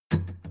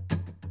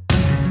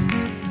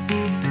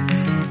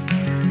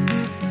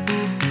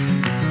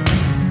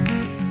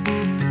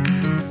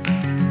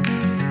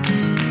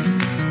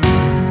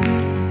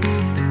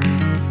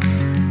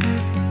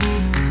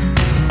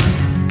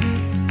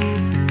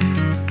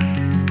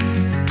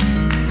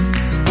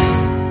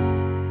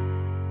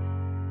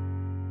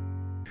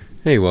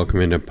Hey, welcome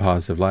into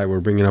Positive Light.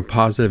 We're bringing a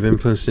positive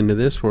influence into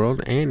this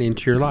world and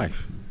into your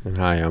life. And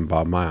hi, I'm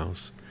Bob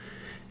Miles.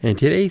 And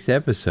today's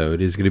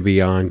episode is going to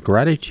be on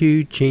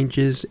gratitude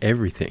changes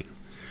everything.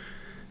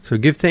 So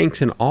give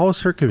thanks in all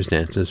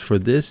circumstances, for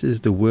this is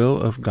the will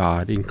of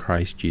God in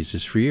Christ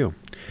Jesus for you.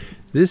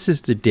 This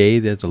is the day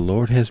that the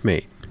Lord has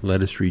made.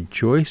 Let us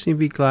rejoice and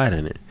be glad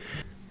in it.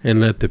 And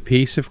let the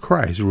peace of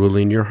Christ rule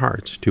in your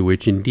hearts, to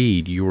which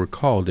indeed you were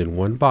called in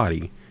one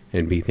body,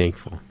 and be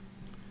thankful.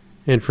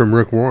 And from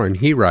Rick Warren,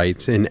 he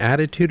writes, an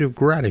attitude of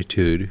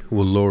gratitude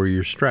will lower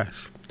your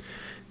stress.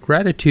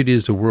 Gratitude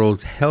is the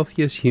world's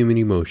healthiest human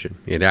emotion.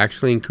 It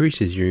actually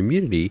increases your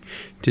immunity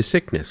to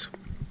sickness.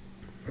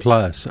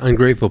 Plus,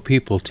 ungrateful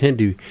people tend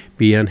to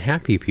be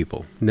unhappy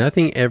people.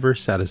 Nothing ever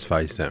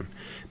satisfies them.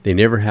 They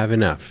never have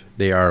enough.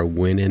 They are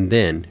when and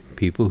then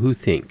people who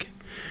think,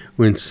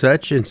 when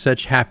such and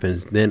such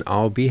happens, then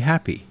I'll be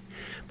happy.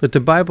 But the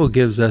Bible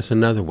gives us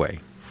another way.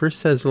 1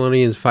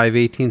 Thessalonians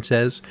 5:18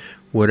 says,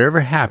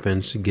 whatever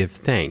happens, give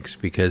thanks,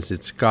 because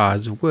it's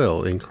God's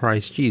will in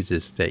Christ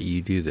Jesus that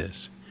you do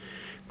this.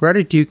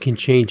 Gratitude can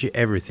change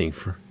everything.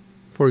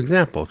 For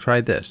example, try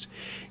this.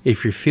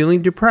 If you're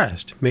feeling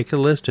depressed, make a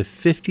list of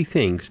 50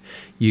 things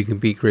you can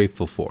be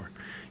grateful for.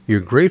 Your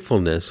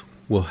gratefulness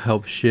will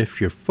help shift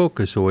your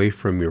focus away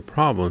from your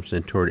problems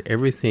and toward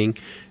everything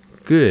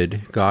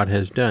good God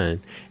has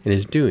done and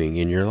is doing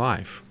in your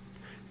life.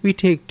 We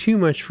take too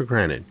much for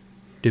granted.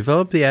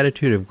 Develop the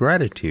attitude of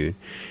gratitude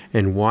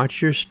and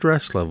watch your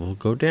stress level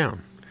go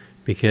down,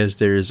 because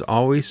there is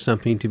always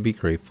something to be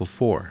grateful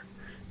for.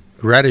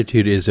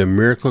 Gratitude is a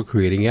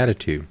miracle-creating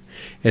attitude.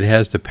 It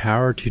has the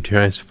power to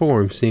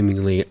transform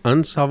seemingly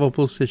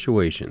unsolvable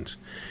situations.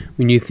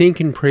 When you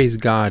think and praise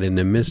God in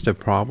the midst of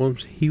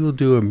problems, He will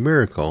do a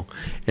miracle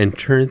and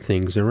turn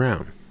things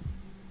around.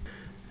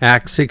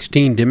 Acts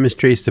 16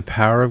 demonstrates the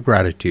power of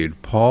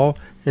gratitude. Paul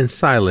and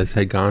Silas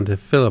had gone to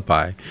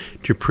Philippi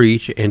to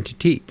preach and to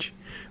teach,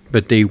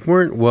 but they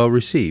weren't well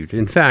received.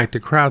 In fact, the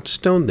crowd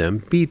stoned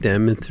them, beat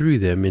them, and threw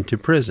them into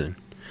prison.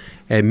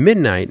 At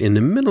midnight, in the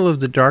middle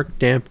of the dark,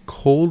 damp,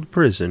 cold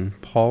prison,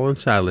 Paul and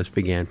Silas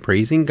began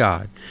praising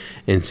God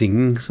and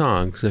singing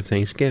songs of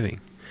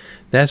thanksgiving.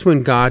 That's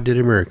when God did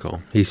a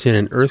miracle. He sent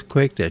an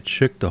earthquake that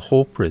shook the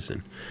whole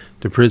prison.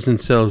 The prison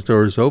cell's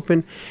doors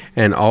opened,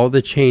 and all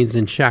the chains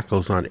and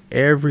shackles on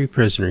every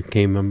prisoner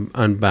came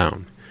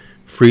unbound.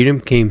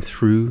 Freedom came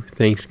through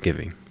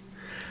thanksgiving.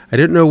 I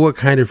don't know what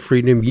kind of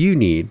freedom you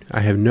need. I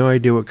have no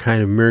idea what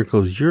kind of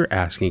miracles you're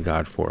asking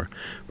God for,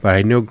 but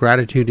I know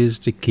gratitude is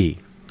the key.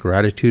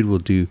 Gratitude will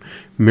do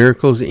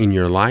miracles in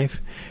your life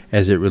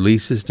as it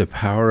releases the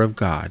power of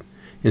God.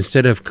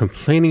 Instead of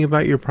complaining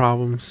about your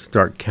problems,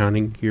 start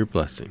counting your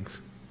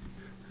blessings.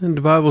 And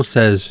the Bible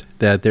says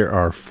that there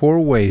are 4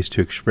 ways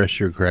to express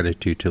your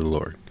gratitude to the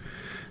Lord.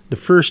 The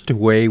first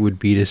way would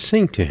be to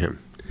sing to Him.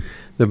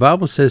 The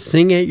Bible says,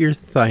 sing at your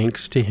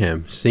thanks to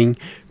Him. Sing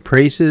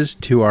praises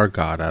to our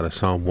God, out of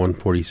Psalm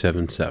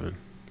 147:7.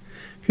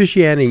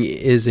 Christianity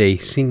is a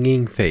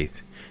singing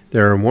faith.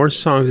 There are more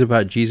songs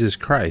about Jesus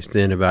Christ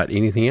than about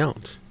anything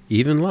else,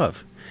 even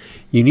love.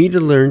 You need to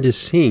learn to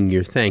sing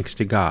your thanks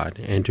to God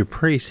and to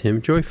praise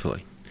Him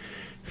joyfully.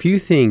 Few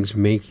things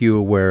make you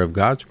aware of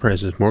God's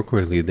presence more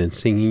quickly than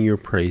singing your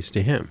praise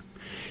to Him.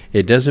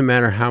 It doesn't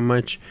matter how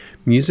much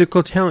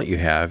musical talent you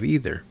have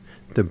either.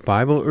 The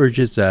Bible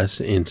urges us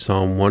in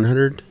Psalm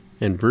 100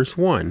 and verse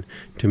 1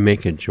 to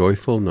make a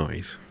joyful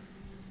noise.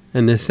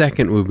 And the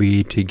second would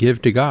be to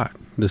give to God.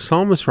 The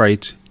psalmist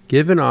writes,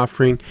 give an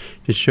offering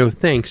to show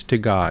thanks to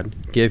God.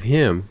 Give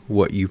Him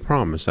what you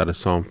promise, out of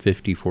Psalm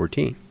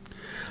 50:14.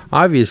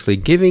 Obviously,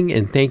 giving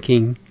and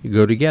thanking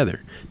go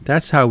together.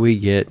 That's how we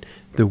get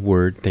the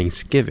word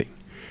thanksgiving.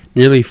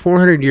 Nearly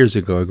 400 years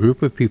ago, a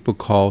group of people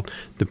called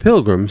the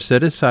Pilgrims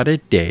set aside a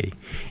day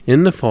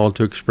in the fall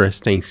to express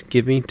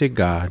thanksgiving to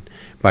God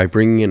by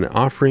bringing an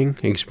offering,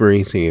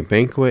 experiencing a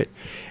banquet,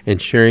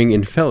 and sharing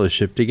in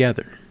fellowship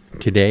together.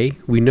 Today,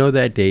 we know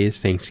that day is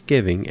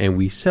Thanksgiving, and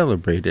we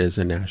celebrate it as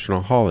a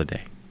national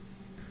holiday.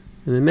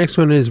 And the next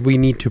one is we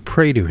need to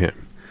pray to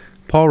Him.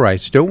 Paul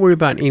writes, don't worry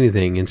about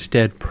anything.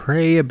 Instead,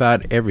 pray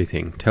about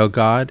everything. Tell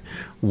God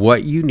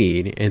what you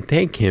need and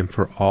thank Him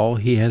for all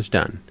He has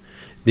done.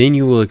 Then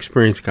you will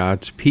experience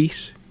God's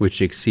peace,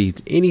 which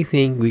exceeds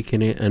anything we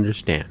can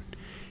understand.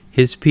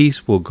 His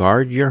peace will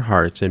guard your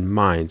hearts and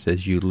minds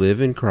as you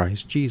live in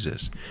Christ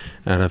Jesus,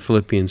 out of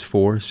Philippians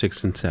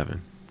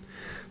 4:6-7.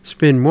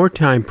 Spend more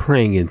time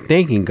praying and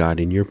thanking God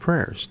in your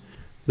prayers.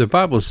 The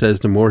Bible says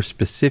the more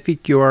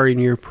specific you are in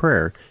your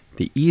prayer,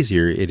 the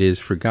easier it is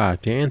for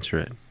God to answer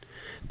it.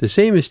 The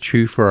same is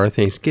true for our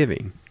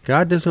thanksgiving.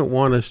 God doesn't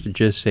want us to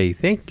just say,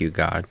 thank you,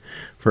 God,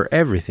 for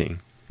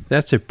everything.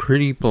 That's a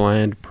pretty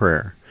bland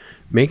prayer.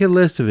 Make a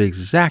list of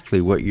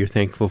exactly what you're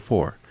thankful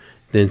for.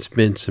 Then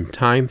spend some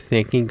time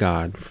thanking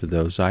God for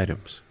those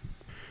items.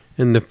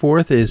 And the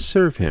fourth is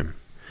serve Him.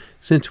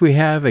 Since we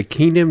have a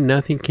kingdom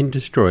nothing can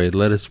destroy,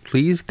 let us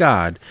please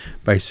God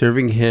by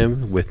serving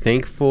Him with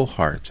thankful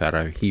hearts, out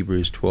of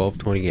Hebrews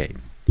 12:28.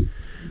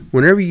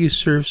 Whenever you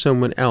serve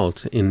someone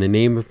else in the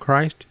name of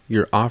Christ,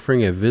 you're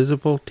offering a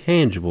visible,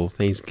 tangible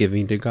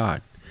thanksgiving to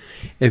God.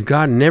 If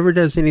God never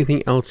does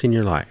anything else in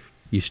your life,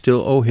 you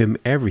still owe Him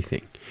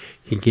everything.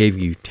 He gave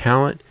you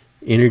talent,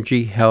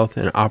 energy, health,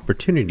 and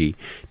opportunity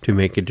to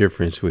make a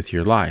difference with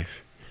your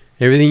life.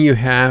 Everything you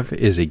have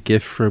is a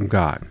gift from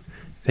God.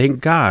 Thank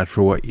God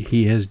for what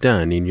He has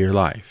done in your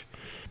life.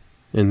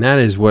 And that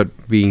is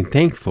what being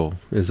thankful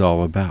is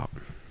all about.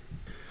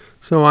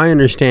 So I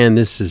understand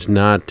this is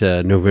not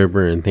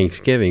November and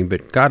Thanksgiving,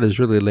 but God has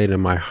really laid on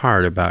my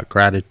heart about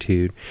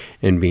gratitude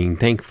and being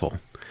thankful.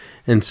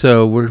 And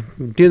so we're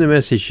doing the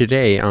message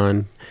today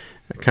on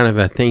kind of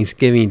a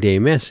Thanksgiving Day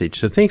message.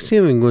 So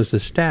Thanksgiving was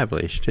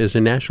established as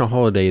a national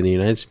holiday in the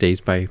United States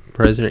by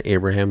President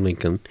Abraham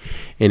Lincoln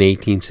in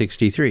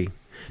 1863.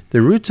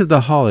 The roots of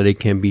the holiday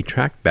can be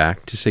tracked back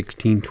to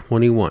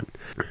 1621,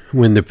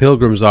 when the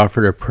Pilgrims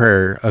offered a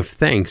prayer of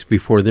thanks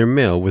before their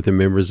meal with the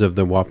members of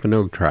the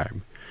Wampanoag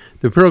tribe.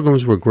 The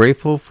Pilgrims were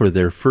grateful for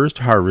their first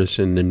harvest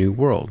in the New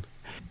World,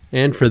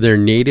 and for their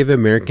Native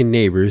American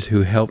neighbors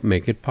who helped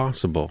make it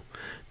possible.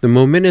 The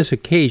momentous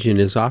occasion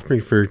is often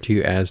referred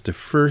to as the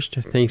first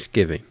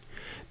Thanksgiving.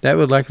 That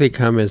would likely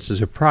come as a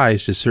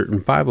surprise to certain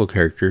Bible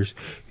characters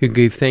who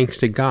gave thanks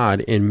to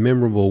God in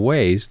memorable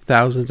ways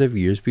thousands of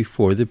years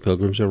before the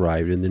Pilgrims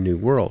arrived in the New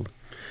World.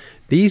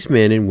 These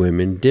men and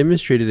women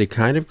demonstrated a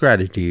kind of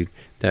gratitude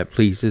that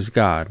pleases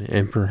God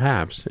and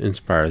perhaps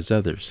inspires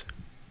others.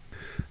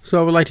 So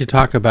I would like to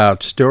talk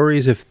about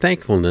stories of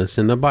thankfulness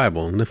in the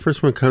Bible. And the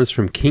first one comes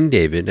from King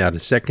David out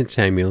of 2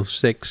 Samuel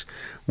 6,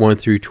 1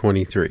 through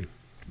 23.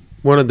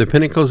 One of the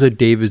pinnacles of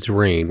David's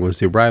reign was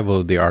the arrival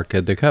of the Ark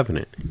of the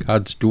Covenant,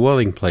 God's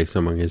dwelling place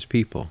among His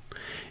people,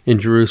 in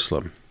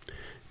Jerusalem.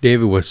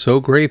 David was so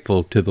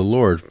grateful to the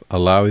Lord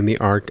allowing the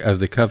Ark of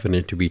the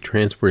Covenant to be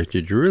transported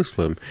to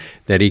Jerusalem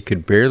that he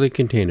could barely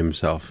contain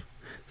himself.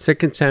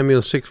 2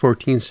 Samuel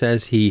 6:14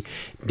 says he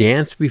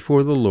danced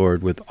before the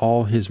Lord with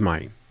all his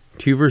might.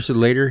 2 verses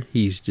later,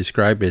 he's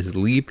described as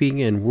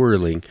leaping and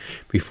whirling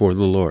before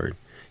the Lord.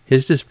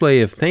 His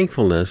display of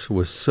thankfulness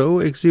was so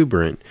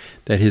exuberant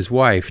that his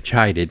wife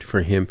chided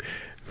him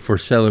for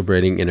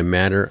celebrating in a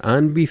manner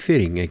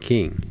unbefitting a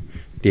king.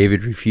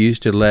 David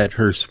refused to let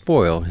her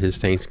spoil his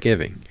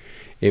thanksgiving.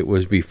 It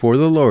was before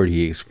the Lord,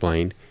 he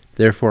explained.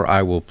 Therefore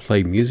I will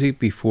play music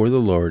before the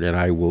Lord, and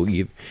I will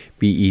be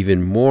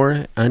even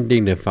more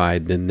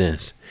undignified than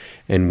this,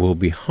 and will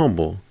be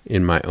humble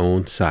in my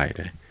own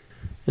sight.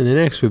 And the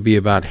next would be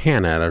about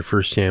Hannah out of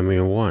 1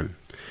 Samuel 1.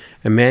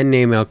 A man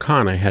named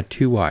Elkanah had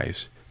 2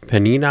 wives,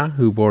 Peninnah,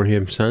 who bore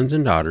him sons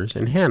and daughters,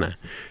 and Hannah,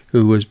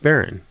 who was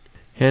barren.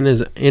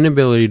 Hannah's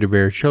inability to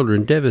bear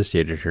children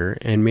devastated her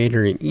and made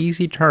her an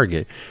easy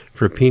target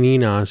for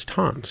Peninnah's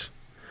taunts.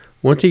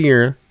 Once a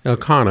year,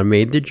 Elkanah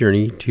made the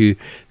journey to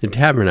the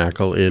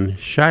tabernacle in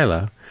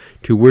Shiloh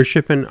to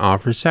worship and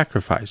offer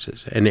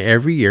sacrifices, and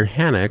every year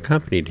Hannah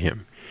accompanied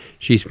him.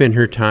 She spent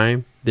her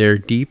time there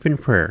deep in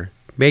prayer,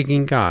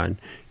 begging God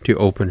to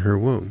open her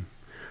womb.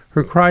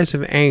 Her cries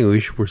of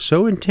anguish were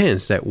so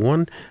intense that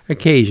one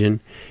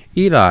occasion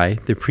Eli,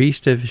 the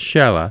priest of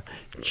Shiloh,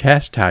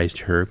 chastised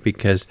her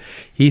because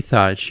he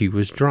thought she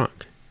was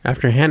drunk.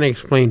 After Hannah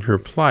explained her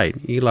plight,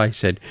 Eli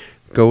said,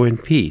 "Go in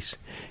peace,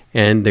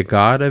 and the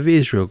God of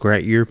Israel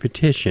grant your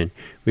petition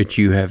which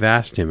you have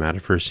asked him," out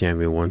of 1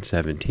 Samuel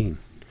 1:17.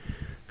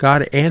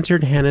 God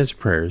answered Hannah's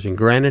prayers and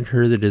granted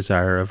her the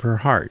desire of her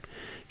heart.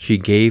 She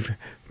gave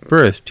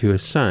birth to a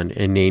son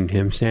and named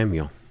him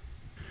Samuel.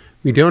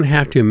 We don't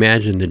have to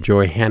imagine the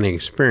joy Hannah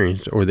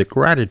experienced or the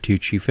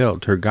gratitude she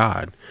felt to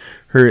God.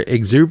 Her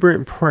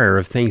exuberant prayer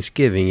of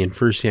thanksgiving in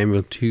 1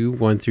 Samuel 2,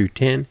 1 through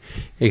 10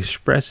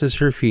 expresses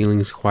her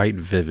feelings quite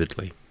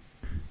vividly.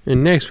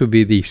 And next would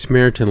be the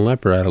Samaritan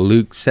leper out of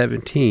Luke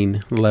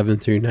 17, 11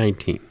 through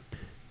 19.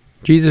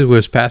 Jesus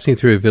was passing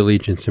through a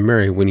village in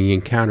Samaria when he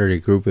encountered a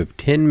group of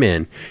 10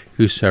 men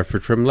who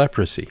suffered from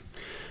leprosy.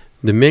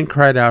 The men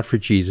cried out for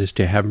Jesus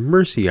to have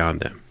mercy on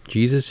them.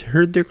 Jesus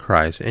heard their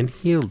cries and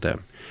healed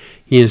them.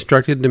 He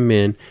instructed the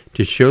men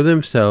to show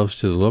themselves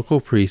to the local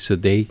priest so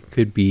they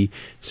could be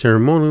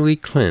ceremonially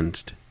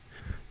cleansed.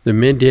 The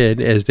men did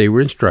as they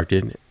were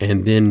instructed,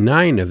 and then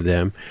 9 of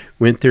them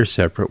went their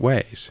separate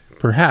ways.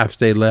 Perhaps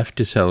they left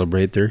to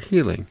celebrate their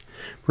healing.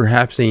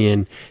 Perhaps they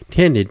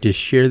intended to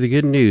share the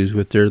good news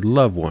with their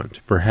loved ones.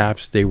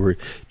 Perhaps they were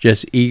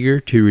just eager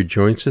to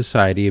rejoin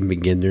society and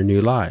begin their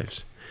new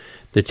lives.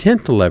 The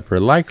 10th leper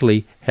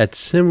likely had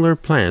similar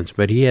plans,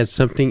 but he had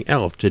something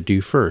else to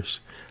do first.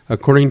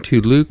 According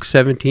to Luke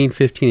 17,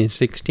 15, and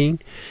 16,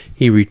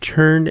 he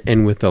returned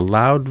and with a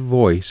loud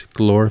voice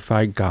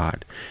glorified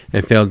God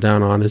and fell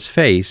down on his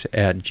face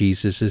at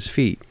Jesus'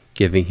 feet,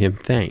 giving him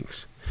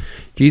thanks.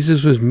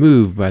 Jesus was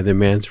moved by the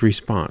man's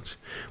response,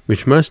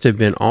 which must have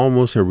been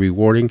almost as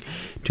rewarding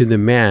to the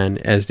man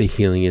as the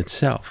healing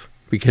itself,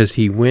 because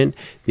he went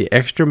the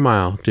extra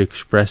mile to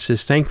express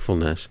his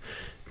thankfulness.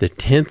 The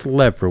 10th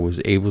leper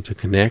was able to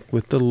connect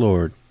with the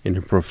Lord in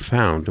a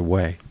profound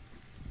way.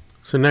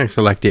 So next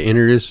I'd like to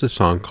introduce a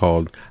song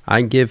called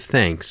 "I Give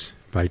Thanks"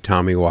 by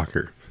Tommy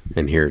Walker,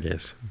 and here it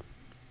is.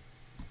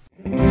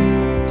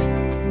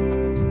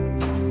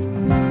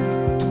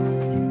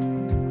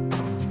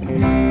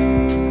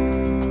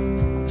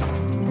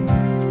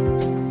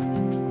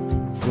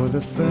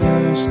 the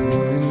first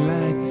morning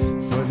light,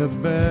 for the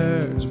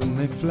birds when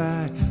they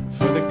fly,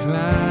 for the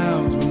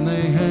clouds when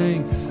they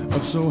hang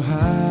up so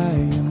high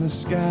in the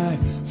sky.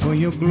 For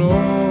your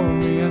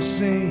glory I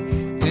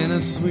sing, and a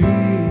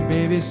sweet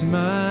baby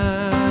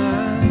smile.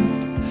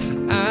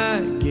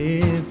 I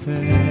give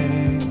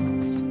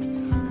thanks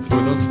for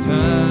those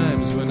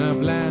times when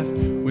I've laughed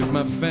with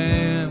my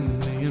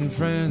family and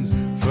friends,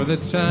 for the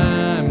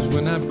times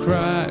when I've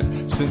cried,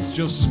 sensed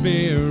your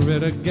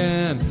spirit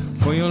again,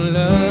 for your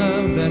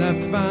love that I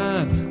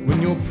find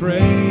when your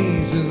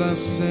praises I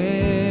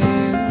sing.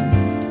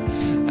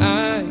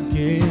 I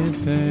give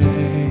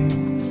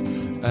thanks,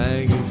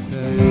 I give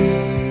thanks.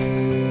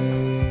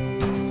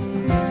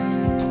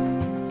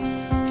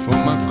 For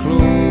my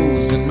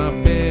clothes and my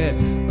bed,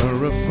 a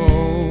roof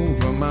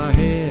over my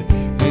head,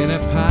 and a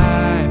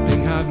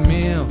piping hot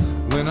meal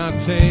when our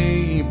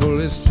table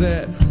is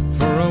set,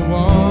 for a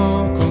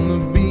walk on the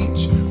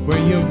beach where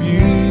your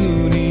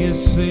beauty is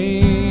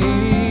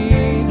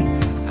seen.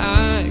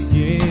 I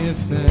give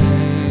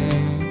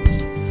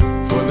thanks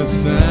for the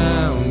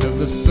sound of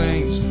the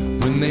saints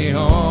when they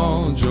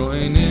all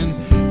join in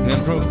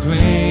and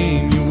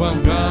proclaim you are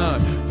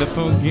God, the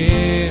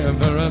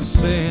forgiver of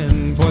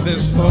sin. For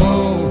this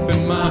hope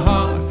in my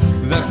heart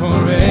that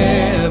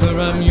forever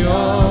I'm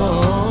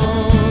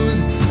yours.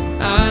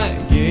 I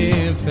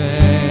give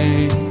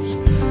thanks,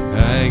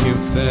 I give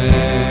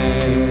thanks,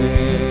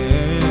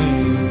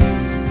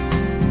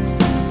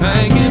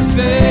 I give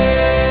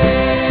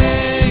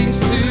thanks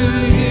to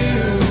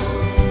you.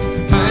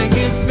 I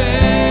give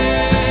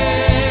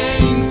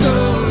thanks, oh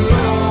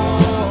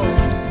Lord,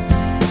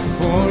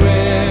 for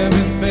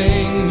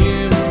everything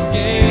you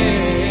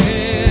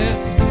give,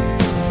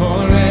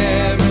 for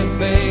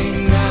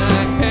everything I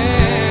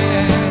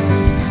have.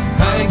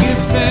 I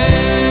give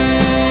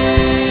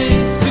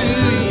thanks to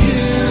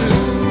you.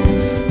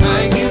 I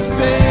give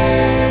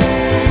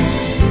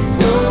thanks,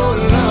 oh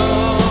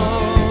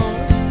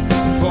Lord,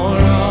 for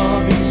all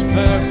these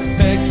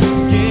perfect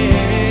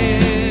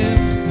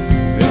gifts.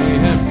 They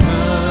have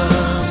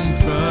come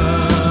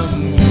from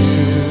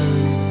you,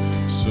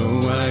 so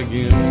I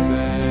give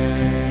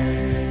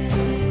thanks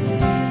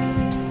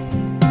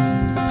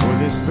for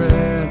this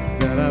breath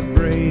that I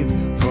breathe,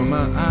 for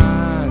my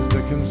eyes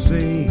that can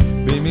see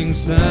beaming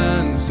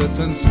sunsets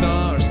and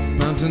stars,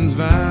 mountains,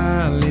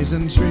 valleys,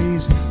 and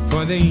trees,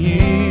 for the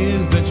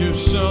years that you've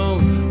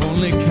shown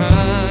only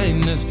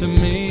kindness to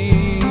me.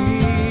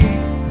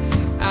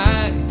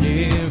 I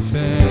give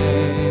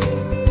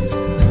thanks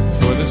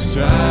for the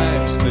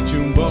stripes that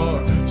you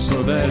bore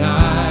so that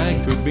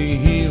I could be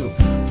healed,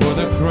 for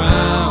the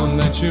crown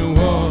that you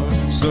wore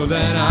so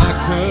that I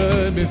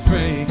could be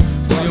free,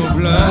 for your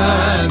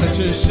blood that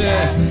you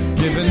shed,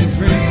 given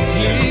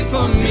freely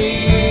for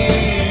me.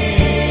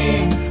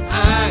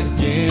 I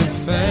give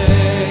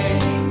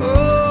thanks,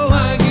 oh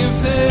I give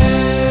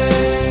thanks,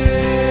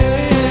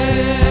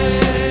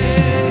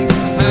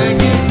 I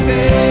give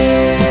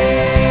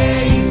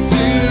thanks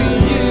to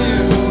you.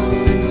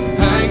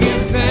 I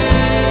give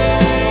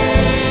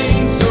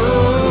thanks, oh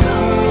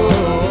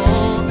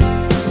Lord,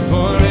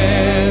 for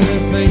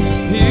everything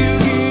you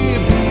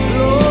give,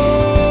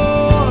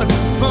 Lord,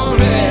 for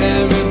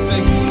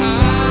everything I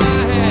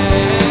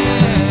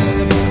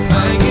have. I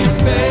give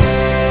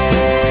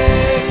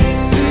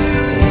thanks to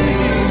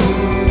you.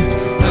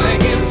 I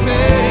give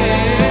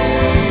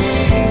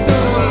thanks, oh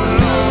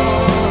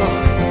Lord,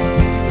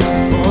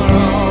 for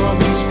all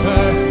these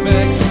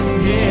perfect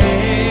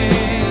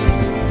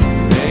gifts.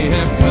 They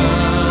have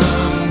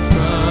come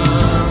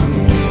from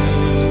you,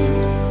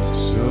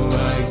 so I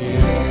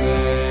give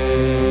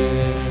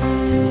thanks.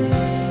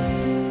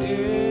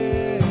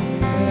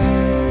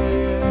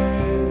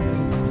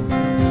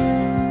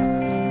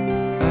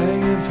 I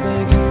give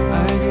thanks, I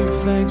give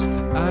thanks,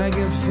 I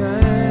give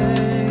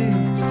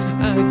thanks, I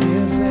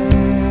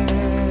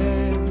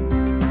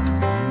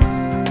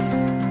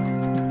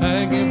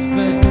give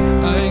thanks,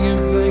 I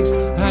give thanks,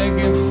 I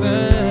give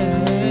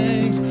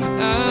thanks, I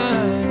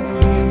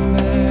give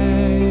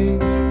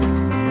thanks.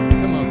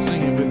 Come on,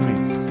 sing it with me.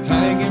 I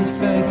give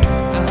thanks, I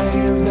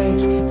give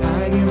thanks, I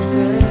give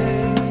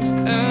thanks, I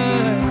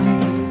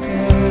give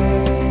thanks.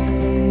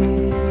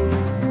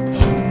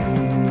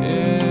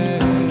 Yeah.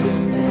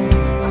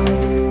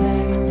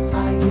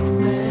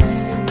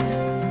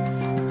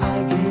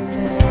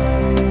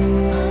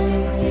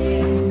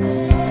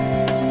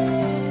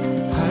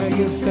 I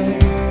give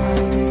thanks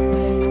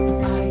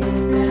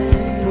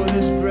for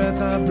this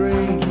breath I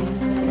breathe.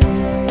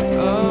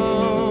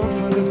 Oh,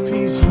 for the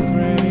peace you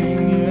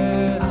bring.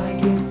 Yeah. I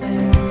give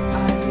thanks.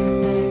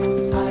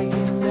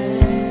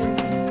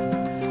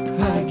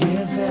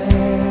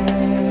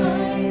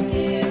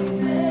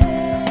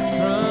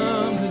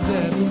 From the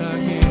depths I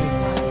give.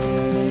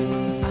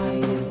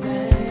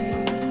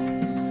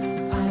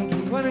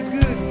 What a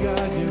good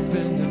God you've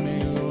been to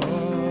me,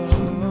 Lord.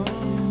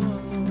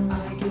 I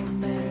give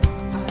thanks.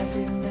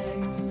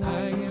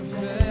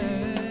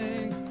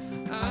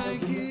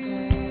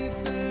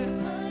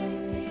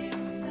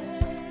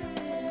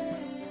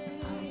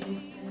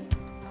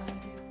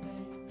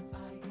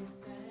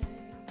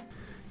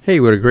 Hey,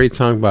 what a great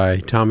song by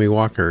Tommy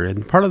Walker.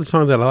 And part of the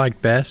song that I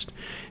like best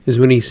is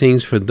when he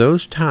sings, "For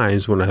those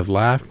times when I've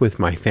laughed with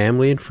my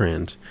family and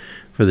friends,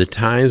 for the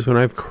times when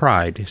I've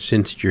cried,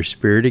 sensed your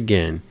spirit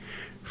again,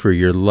 for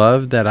your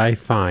love that I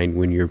find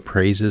when your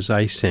praises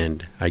I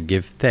send, I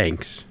give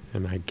thanks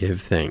and I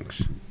give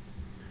thanks."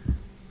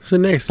 So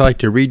next I'd like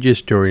to read you a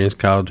story, and it's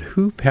called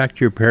 "Who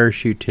Packed Your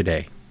Parachute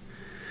Today?"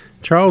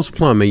 Charles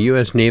Plumb, a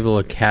U.S. Naval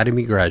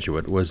Academy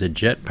graduate, was a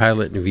jet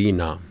pilot in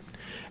Vietnam.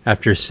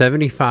 After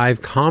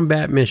 75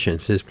 combat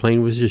missions, his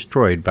plane was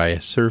destroyed by a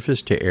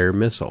surface-to-air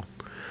missile.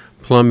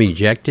 Plumb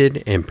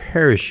ejected and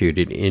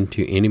parachuted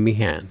into enemy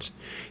hands.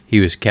 He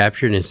was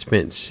captured and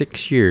spent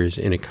 6 years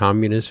in a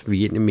communist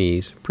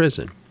Vietnamese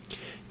prison.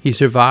 He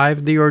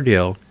survived the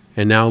ordeal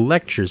and now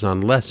lectures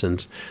on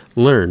lessons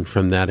learned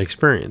from that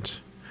experience.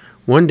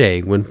 One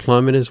day, when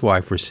Plumb and his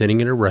wife were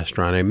sitting in a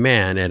restaurant, a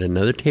man at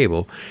another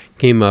table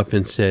came up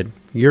and said,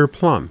 "You're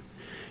Plumb.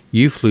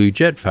 You flew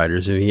jet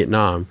fighters in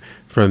Vietnam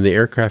from the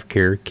aircraft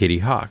carrier Kitty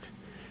Hawk.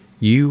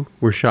 You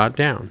were shot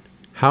down.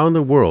 How in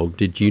the world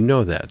did you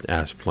know that?"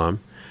 asked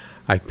Plumb.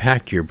 "I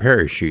packed your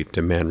parachute,"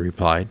 the man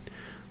replied.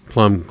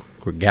 Plumb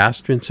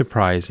gasped in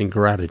surprise and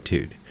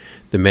gratitude.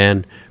 The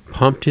man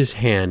pumped his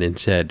hand and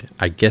said,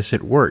 "I guess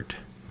it worked."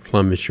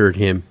 Plumb assured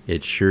him,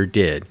 "It sure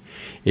did.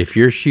 If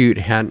your chute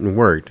hadn't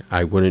worked,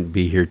 I wouldn't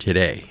be here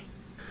today."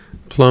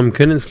 Plumb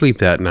couldn't sleep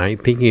that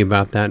night thinking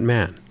about that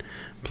man.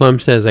 Plumb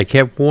says, "I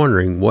kept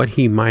wondering what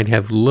he might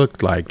have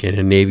looked like in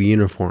a Navy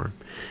uniform,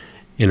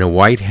 in a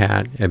white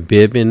hat, a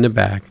bib in the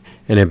back,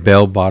 and a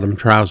bell-bottom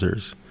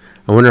trousers.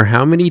 I wonder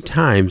how many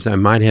times I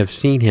might have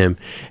seen him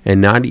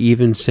and not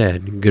even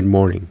said, 'Good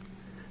morning,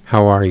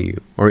 how are you?'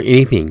 or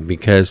anything,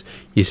 because,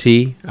 you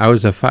see, I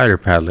was a fighter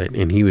pilot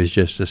and he was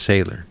just a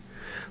sailor."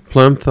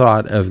 Plumb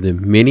thought of the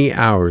many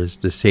hours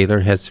the sailor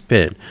had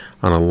spent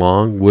on a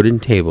long wooden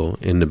table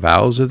in the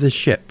bowels of the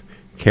ship,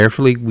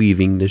 carefully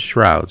weaving the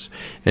shrouds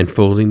and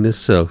folding the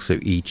silks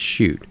of each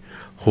chute,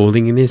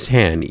 holding in his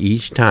hand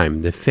each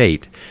time the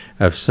fate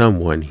of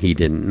someone he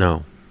didn't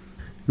know.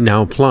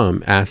 Now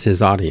Plumb asked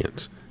his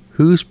audience,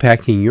 "Who's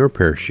packing your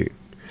parachute?"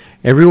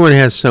 Everyone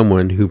has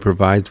someone who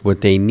provides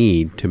what they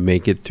need to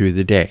make it through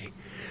the day.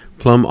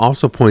 Plumb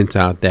also points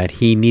out that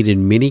he needed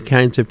many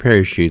kinds of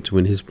parachutes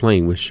when his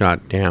plane was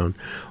shot down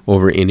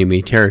over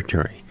enemy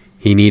territory.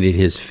 He needed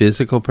his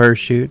physical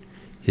parachute,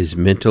 his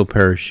mental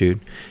parachute,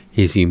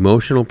 his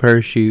emotional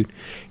parachute,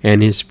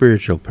 and his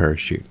spiritual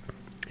parachute.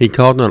 He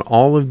called on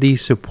all of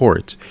these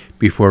supports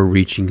before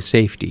reaching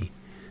safety.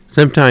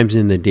 Sometimes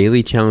in the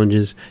daily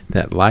challenges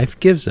that life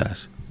gives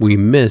us, we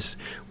miss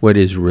what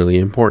is really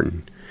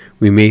important.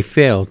 We may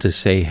fail to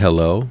say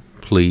hello,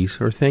 please,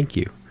 or thank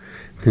you.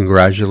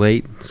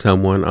 Congratulate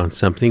someone on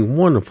something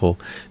wonderful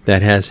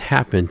that has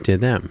happened to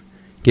them.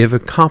 Give a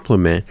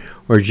compliment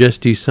or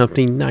just do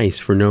something nice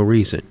for no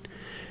reason.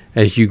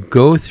 As you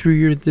go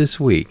through this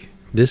week,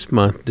 this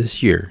month,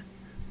 this year,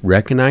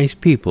 recognize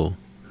people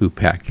who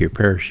pack your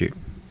parachute.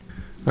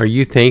 Are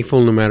you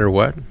thankful no matter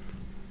what?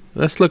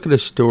 Let's look at a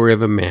story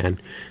of a man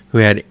who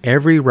had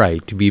every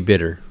right to be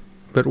bitter,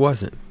 but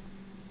wasn't.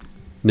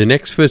 The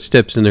next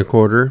footsteps in the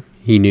corridor,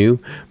 he knew,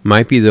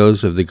 might be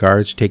those of the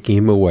guards taking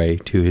him away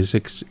to his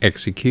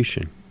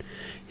execution.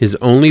 His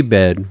only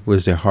bed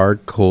was the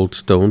hard, cold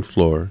stone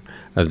floor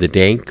of the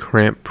dank,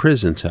 cramped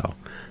prison cell.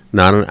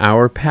 Not an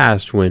hour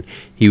passed when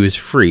he was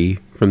free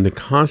from the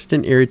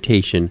constant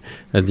irritation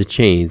of the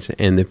chains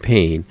and the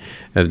pain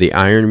of the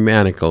iron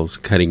manacles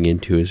cutting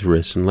into his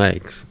wrists and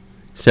legs.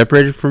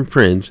 Separated from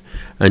friends,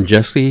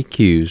 unjustly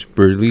accused,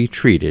 brutally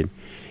treated,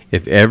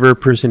 if ever a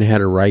person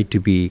had a right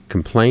to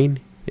complain,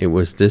 it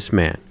was this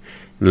man,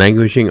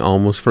 languishing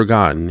almost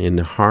forgotten in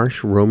the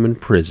harsh Roman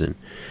prison.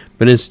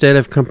 But instead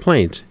of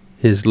complaints,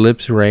 his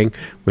lips rang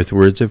with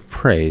words of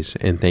praise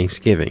and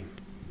thanksgiving.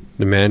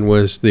 The man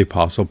was the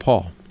Apostle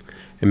Paul,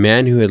 a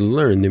man who had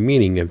learned the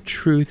meaning of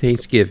true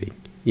thanksgiving,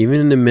 even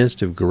in the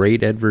midst of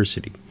great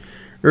adversity.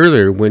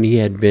 Earlier, when he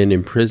had been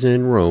in prison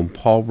in Rome,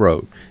 Paul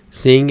wrote,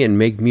 "Sing and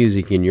make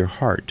music in your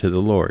heart to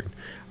the Lord,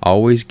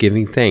 always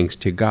giving thanks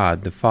to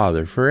God the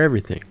Father for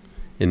everything,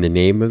 in the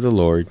name of the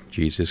Lord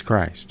Jesus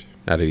Christ."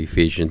 Out of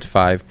Ephesians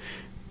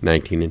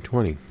 5:19 and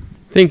 20.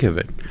 Think of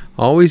it,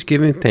 always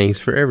giving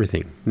thanks for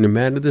everything, no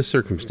matter the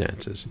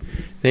circumstances.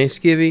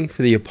 Thanksgiving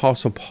for the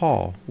Apostle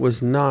Paul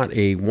was not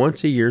a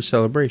once-a-year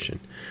celebration,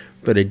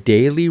 but a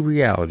daily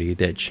reality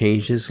that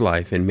changed his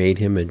life and made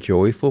him a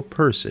joyful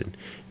person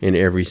in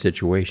every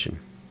situation.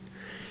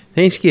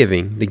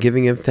 Thanksgiving, the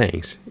giving of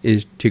thanks,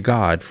 is to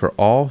God for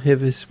all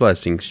of his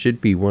blessings,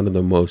 should be one of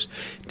the most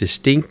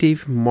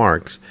distinctive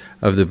marks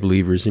of the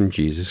believers in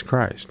Jesus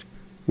Christ.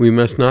 We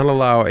must not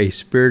allow a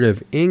spirit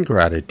of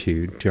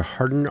ingratitude to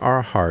harden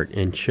our heart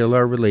and chill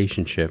our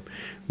relationship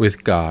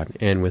with God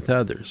and with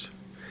others.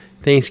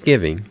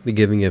 Thanksgiving, the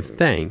giving of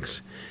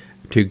thanks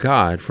to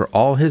God for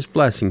all his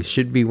blessings,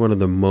 should be one of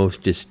the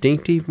most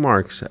distinctive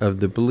marks of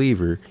the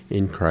believer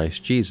in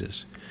Christ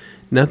Jesus.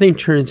 Nothing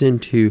turns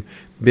into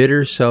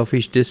bitter,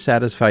 selfish,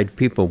 dissatisfied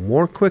people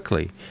more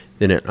quickly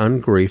than an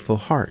ungrateful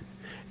heart.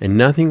 and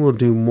nothing will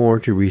do more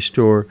to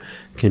restore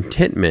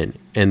contentment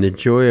and the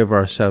joy of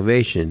our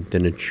salvation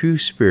than a true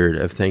spirit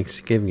of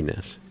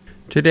thanksgivingness.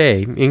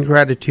 Today,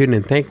 ingratitude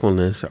and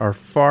thankfulness are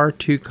far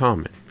too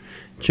common.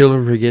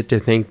 Children forget to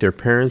thank their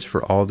parents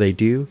for all they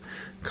do.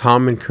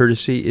 Common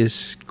courtesy is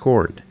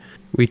scorned.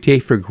 We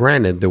take for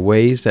granted the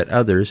ways that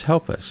others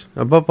help us.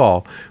 Above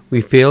all,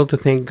 we fail to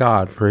thank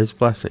God for His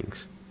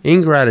blessings.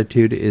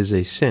 Ingratitude is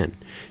a sin,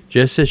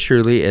 just as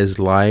surely as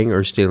lying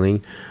or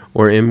stealing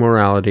or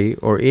immorality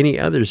or any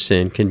other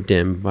sin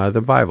condemned by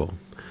the Bible.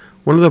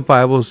 One of the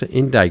Bible's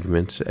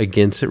indictments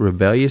against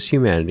rebellious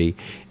humanity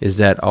is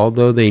that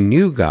although they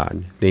knew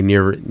God, they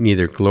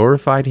neither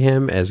glorified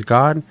Him as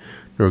God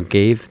nor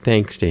gave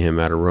thanks to Him,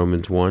 out of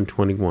Romans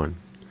 1:21.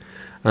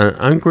 An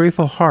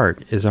ungrateful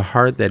heart is a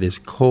heart that is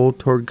cold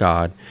toward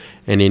God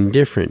and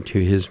indifferent to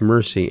His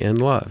mercy and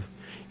love.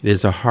 It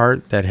is a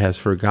heart that has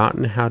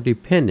forgotten how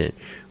dependent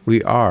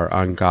we are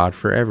on God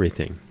for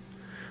everything.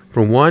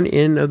 From one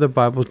end of the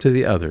Bible to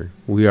the other,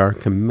 we are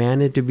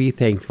commanded to be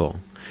thankful.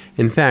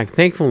 In fact,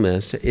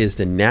 thankfulness is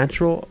the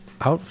natural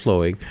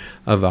outflowing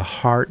of a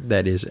heart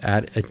that is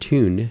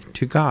attuned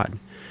to God.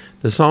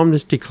 The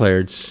psalmist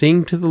declared,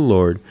 "Sing to the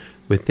Lord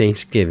with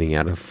thanksgiving,"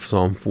 out of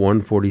Psalm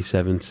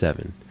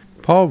 147:7.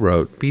 Paul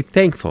wrote, "Be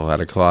thankful,"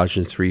 out of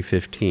Colossians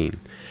 3:15.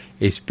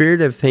 A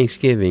spirit of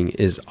thanksgiving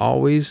is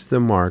always the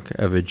mark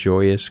of a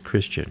joyous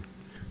Christian.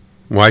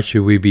 Why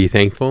should we be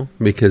thankful?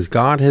 Because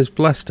God has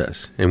blessed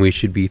us, and we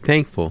should be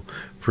thankful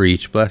for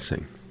each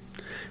blessing.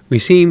 We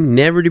seem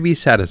never to be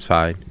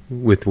satisfied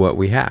with what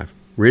we have,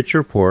 rich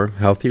or poor,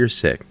 healthy or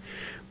sick.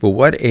 But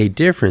what a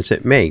difference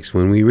it makes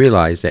when we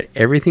realize that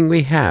everything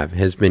we have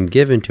has been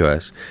given to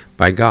us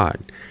by God.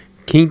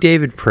 King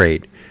David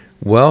prayed,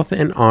 "Wealth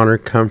and honor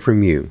come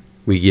from you.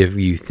 We give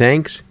you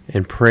thanks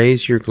and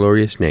praise your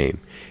glorious name.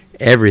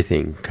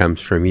 Everything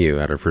comes from you,"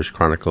 out of 1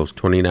 Chronicles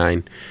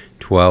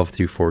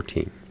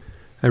 29:12-14.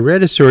 I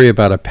read a story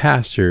about a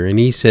pastor, and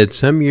he said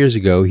some years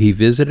ago he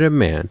visited a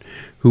man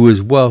who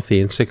was wealthy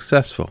and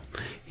successful.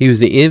 He was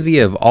the envy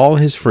of all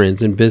his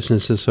friends and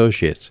business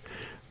associates.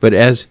 But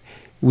as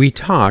we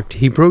talked,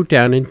 he broke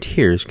down in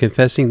tears,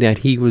 confessing that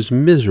he was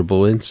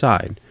miserable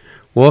inside.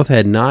 Wealth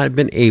had not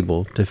been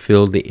able to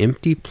fill the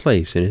empty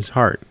place in his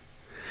heart.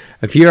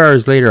 A few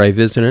hours later, I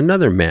visited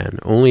another man,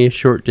 only a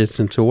short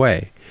distance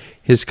away.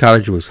 His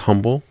cottage was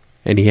humble,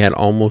 and he had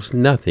almost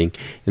nothing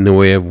in the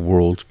way of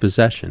world's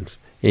possessions.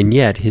 And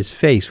yet his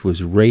face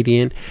was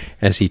radiant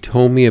as he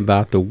told me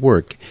about the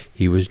work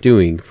he was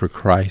doing for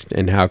Christ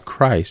and how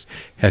Christ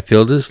had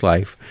filled his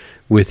life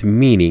with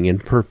meaning and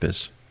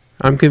purpose.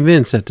 I'm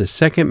convinced that the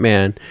second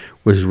man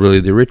was really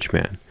the rich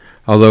man.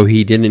 Although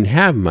he didn't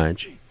have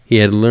much, he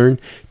had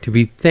learned to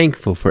be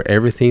thankful for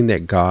everything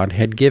that God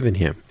had given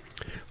him.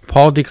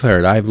 Paul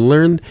declared, "I've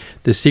learned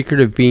the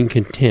secret of being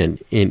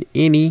content in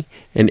any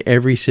and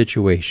every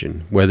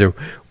situation, whether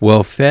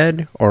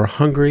well-fed or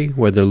hungry,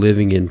 whether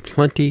living in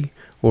plenty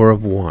or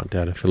of want,"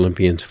 out of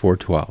Philippians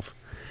 4:12.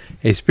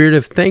 A spirit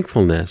of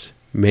thankfulness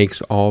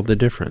makes all the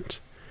difference.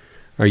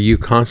 Are you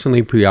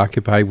constantly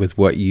preoccupied with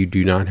what you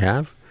do not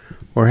have?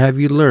 Or have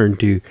you learned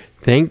to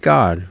thank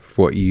God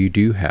for what you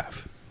do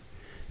have?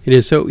 It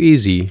is so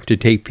easy to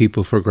take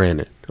people for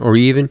granted, or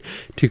even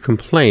to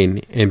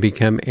complain and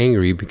become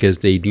angry because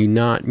they do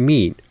not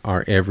meet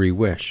our every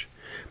wish.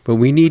 But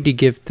we need to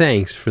give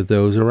thanks for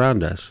those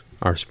around us,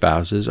 our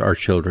spouses, our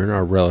children,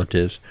 our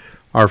relatives,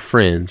 our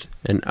friends,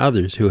 and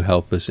others who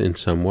help us in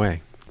some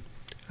way.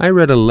 I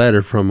read a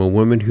letter from a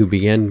woman who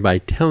began by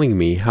telling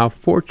me how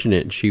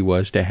fortunate she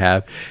was to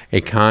have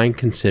a kind,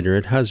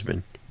 considerate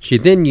husband. She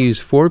then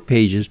used 4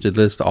 pages to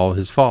list all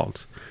his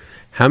faults.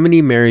 How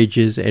many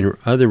marriages and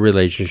other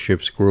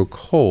relationships grow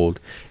cold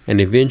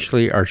and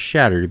eventually are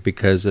shattered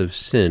because of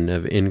sin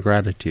of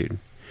ingratitude?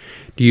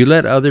 Do you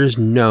let others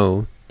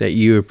know that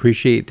you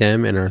appreciate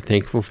them and are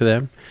thankful for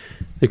them?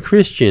 The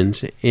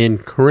Christians in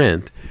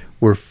Corinth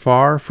were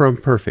far from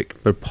perfect,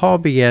 but Paul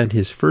began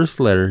his first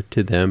letter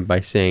to them by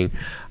saying,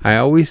 "I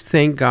always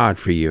thank God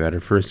for you," out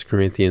of 1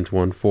 Corinthians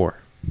 1:4.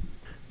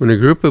 When a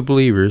group of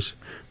believers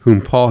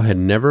whom Paul had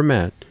never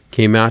met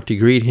came out to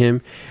greet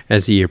him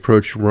as he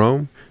approached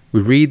Rome,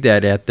 we read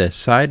that at the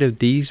sight of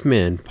these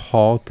men,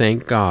 Paul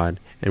thanked God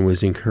and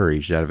was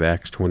encouraged, out of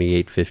Acts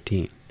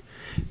 28:15.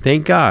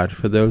 Thank God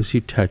for those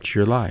who touch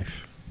your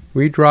life.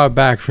 We draw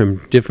back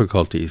from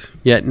difficulties,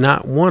 yet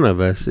not one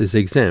of us is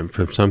exempt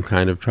from some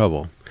kind of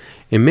trouble.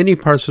 In many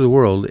parts of the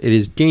world, it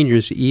is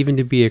dangerous even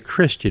to be a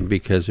Christian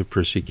because of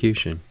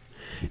persecution.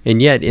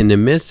 And yet, in the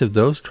midst of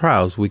those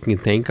trials, we can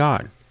thank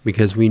God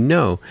because we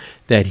know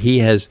that He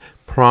has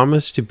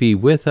promised to be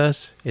with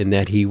us and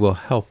that He will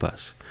help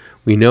us.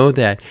 We know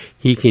that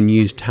He can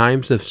use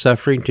times of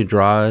suffering to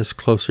draw us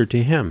closer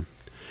to Him.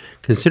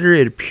 Consider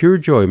it pure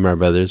joy, my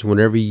brothers,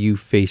 whenever you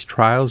face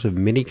trials of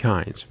many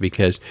kinds,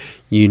 because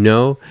you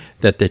know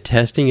that the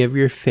testing of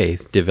your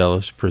faith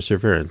develops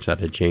perseverance,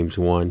 out of James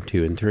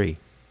 1:2-3.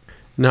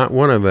 Not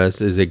one of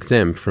us is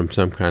exempt from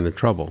some kind of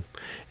trouble.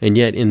 And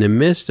yet in the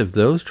midst of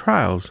those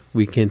trials,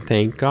 we can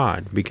thank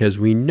God because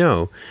we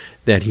know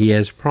that He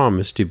has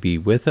promised to be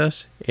with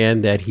us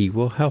and that He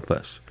will help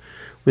us.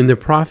 When the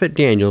prophet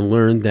Daniel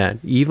learned that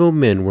evil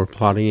men were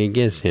plotting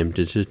against him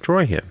to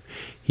destroy him,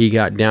 he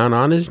got down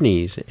on his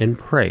knees and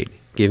prayed,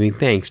 giving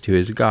thanks to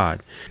his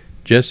God,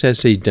 just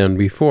as he'd done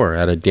before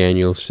out of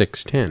Daniel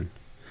 6:10.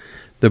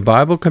 The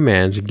Bible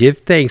commands, "Give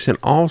thanks in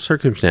all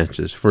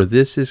circumstances, for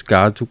this is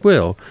God's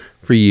will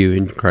for you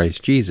in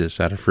Christ Jesus,"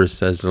 out of 1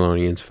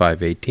 Thessalonians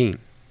 5:18.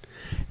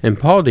 And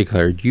Paul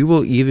declared, "You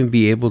will even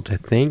be able to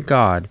thank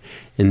God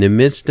in the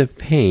midst of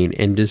pain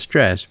and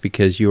distress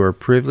because you are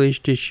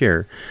privileged to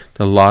share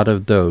the lot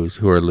of those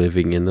who are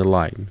living in the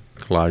light."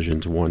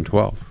 Colossians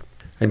 1:12.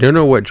 I don't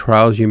know what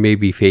trials you may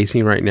be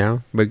facing right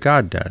now, but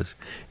God does,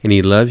 and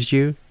He loves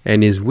you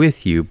and is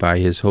with you by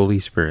His Holy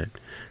Spirit.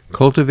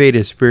 Cultivate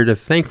a spirit of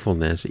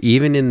thankfulness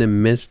even in the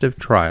midst of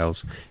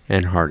trials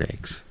and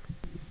heartaches.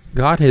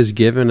 God has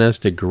given us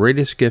the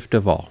greatest gift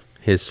of all,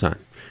 His Son,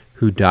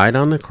 who died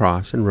on the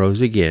cross and rose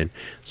again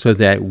so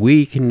that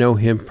we can know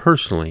Him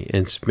personally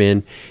and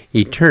spend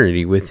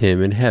eternity with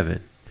Him in heaven.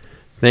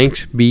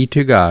 Thanks be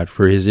to God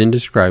for His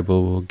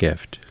indescribable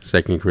gift.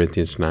 2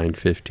 Corinthians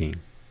 9:15.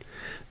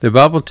 The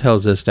Bible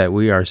tells us that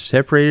we are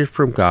separated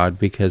from God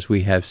because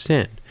we have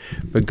sinned,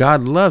 but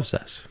God loves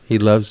us. He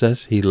loves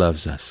us. He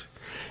loves us.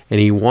 And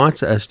He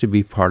wants us to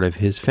be part of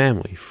His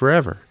family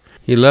forever.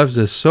 He loves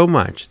us so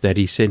much that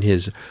He sent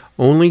His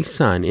only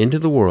Son into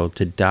the world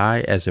to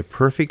die as a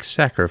perfect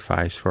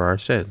sacrifice for our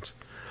sins.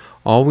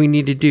 All we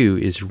need to do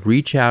is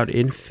reach out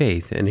in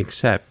faith and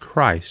accept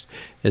Christ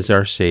as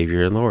our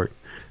Savior and Lord.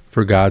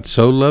 For God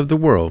so loved the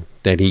world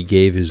that He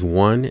gave His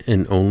one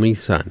and only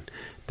Son,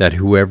 that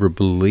whoever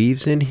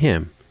believes in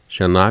Him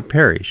shall not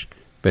perish,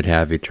 but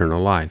have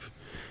eternal life.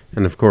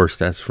 And of course,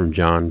 that's from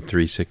John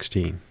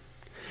 3:16.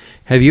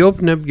 Have you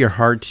opened up your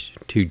heart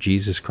to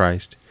Jesus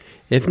Christ?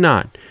 If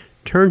not,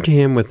 turn to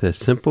Him with a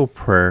simple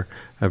prayer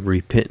of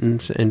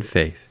repentance and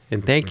faith,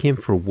 and thank Him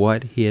for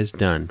what He has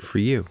done for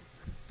you.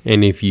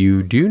 And if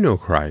you do know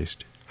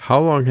Christ, how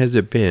long has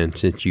it been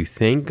since you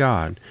thanked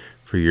God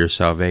for your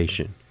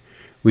salvation?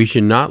 We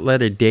should not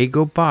let a day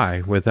go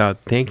by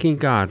without thanking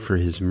God for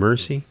His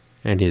mercy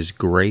and His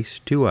grace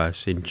to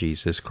us in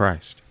Jesus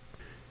Christ.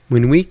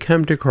 When we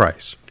come to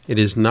Christ, it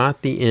is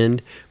not the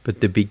end,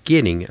 but the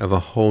beginning of a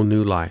whole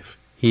new life.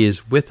 He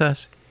is with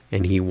us,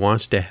 and He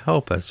wants to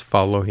help us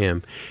follow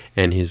Him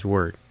and His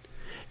Word.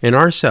 In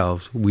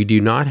ourselves, we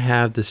do not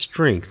have the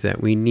strength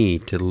that we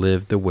need to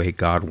live the way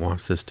God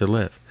wants us to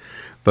live.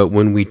 But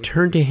when we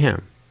turn to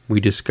Him, we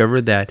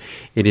discover that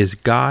it is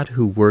God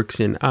who works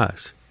in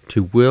us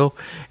to will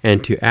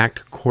and to act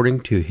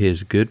according to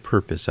His good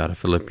purpose, out of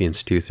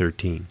Philippians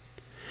 2:13.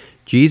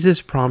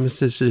 Jesus promised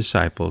His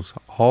disciples,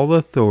 "All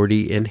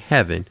authority in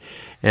heaven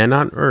and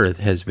on earth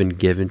has been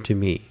given to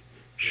me.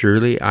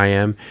 Surely I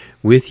am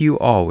with you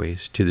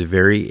always to the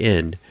very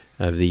end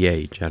of the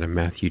age," out of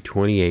Matthew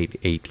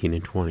 28:18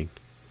 and 20.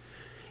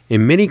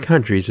 In many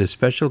countries, a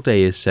special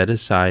day is set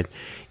aside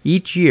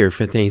each year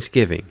for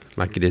Thanksgiving,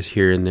 like it is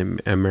here in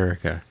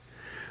America.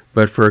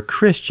 But for a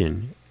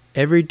Christian,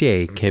 every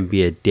day can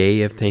be a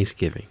day of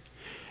thanksgiving,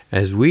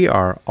 as we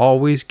are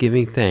always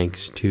giving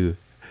thanks to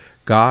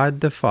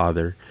God the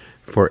Father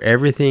for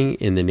everything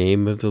in the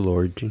name of the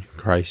Lord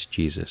Christ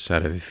Jesus,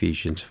 out of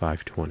Ephesians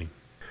 5:20.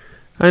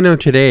 I know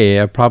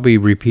today I probably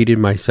repeated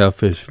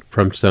myself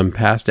from some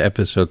past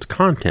episodes'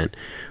 content,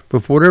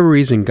 but for whatever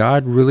reason,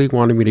 God really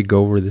wanted me to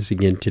go over this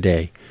again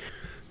today.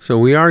 So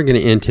we are going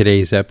to end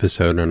today's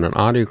episode on an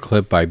audio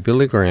clip by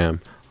Billy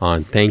Graham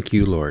on Thank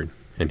You, Lord.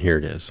 And here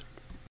it is.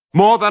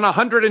 More than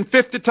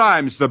 150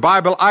 times the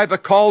Bible either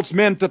calls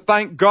men to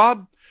thank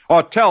God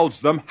or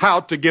tells them how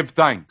to give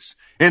thanks.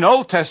 In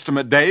Old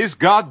Testament days,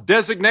 God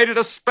designated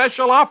a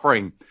special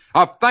offering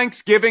of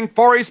thanksgiving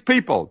for His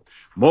people.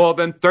 More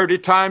than 30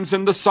 times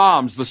in the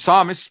Psalms, the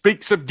psalmist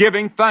speaks of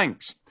giving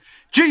thanks.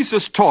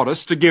 Jesus taught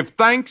us to give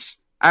thanks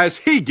as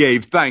He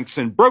gave thanks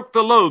and broke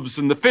the loaves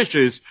and the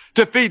fishes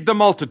to feed the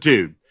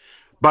multitude.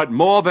 But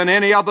more than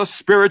any other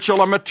spiritual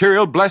or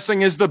material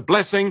blessing is the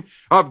blessing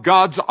of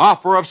God's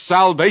offer of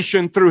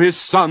salvation through His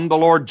Son, the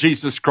Lord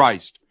Jesus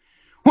Christ.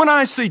 When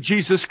I see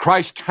Jesus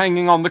Christ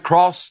hanging on the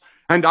cross,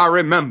 and I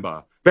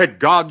remember that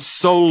God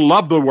so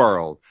loved the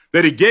world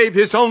that He gave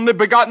His only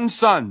begotten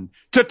Son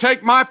to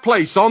take my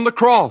place on the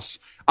cross,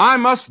 I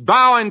must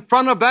bow in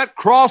front of that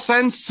cross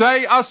and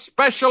say,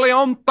 especially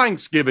on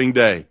Thanksgiving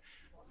Day,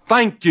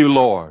 thank you,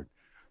 Lord,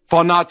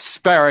 for not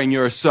sparing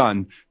your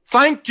Son.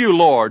 Thank you,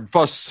 Lord,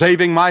 for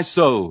saving my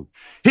soul.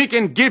 He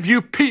can give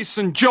you peace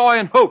and joy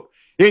and hope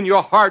in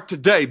your heart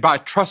today by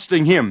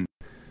trusting Him.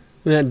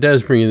 That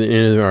does bring the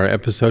end of our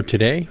episode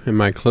today. And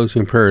my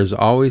closing prayer, as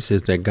always,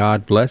 is that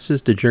God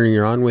blesses the journey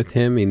you're on with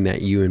Him and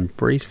that you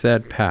embrace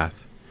that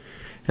path.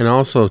 And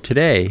also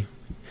today,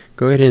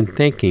 go ahead and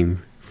thank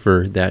Him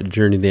for that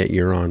journey that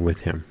you're on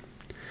with Him.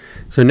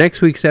 So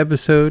next week's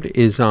episode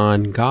is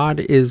on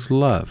God is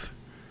Love.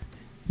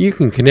 You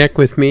can connect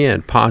with me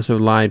at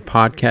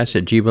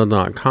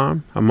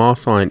positivelifepodcast@gmail.com. I'm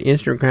also on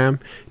Instagram,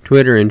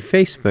 Twitter, and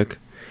Facebook.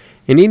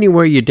 And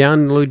anywhere you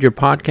download your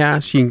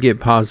podcast, you can get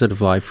Positive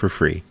Life for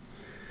free.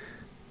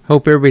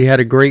 Hope everybody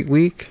had a great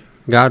week.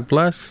 God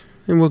bless,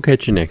 and we'll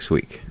catch you next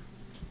week.